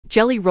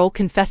Jelly Roll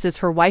confesses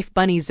her wife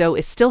Bunnie Xo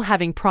is still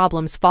having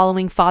problems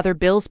following Father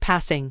Bill's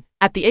passing.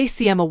 At the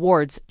ACM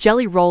Awards,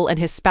 Jelly Roll and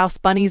his spouse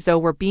Bunnie Xo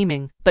were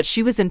beaming, but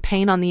she was in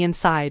pain on the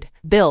inside.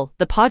 Bill,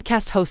 the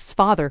podcast host's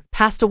father,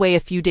 passed away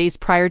a few days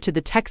prior to the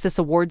Texas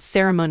Awards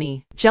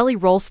ceremony. Jelly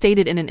Roll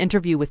stated in an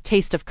interview with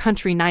Taste of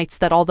Country Nights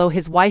that although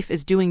his wife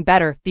is doing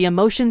better, the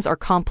emotions are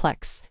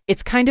complex.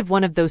 It's kind of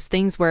one of those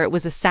things where it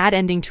was a sad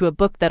ending to a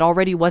book that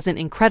already wasn't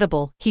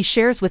incredible, he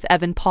shares with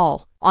Evan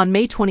Paul. On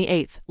May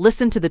 28,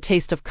 listen to the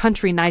Taste of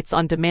Country Nights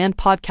on Demand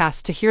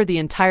podcast to hear the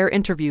entire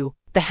interview.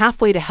 The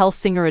Halfway to Hell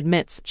singer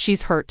admits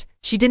she's hurt.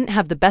 She didn't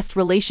have the best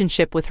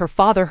relationship with her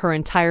father her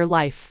entire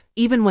life.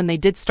 Even when they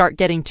did start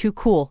getting too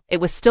cool,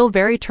 it was still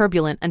very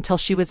turbulent until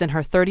she was in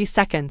her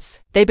 30s.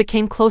 They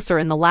became closer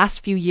in the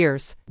last few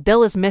years.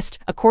 Bill is missed,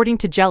 according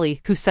to Jelly,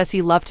 who says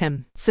he loved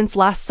him. Since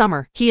last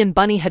summer, he and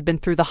Bunnie had been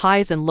through the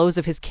highs and lows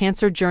of his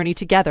cancer journey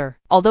together.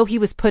 Although he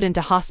was put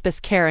into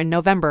hospice care in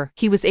November,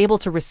 he was able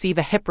to receive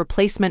a hip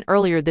replacement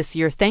earlier this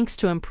year thanks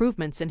to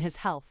improvements in his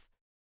health.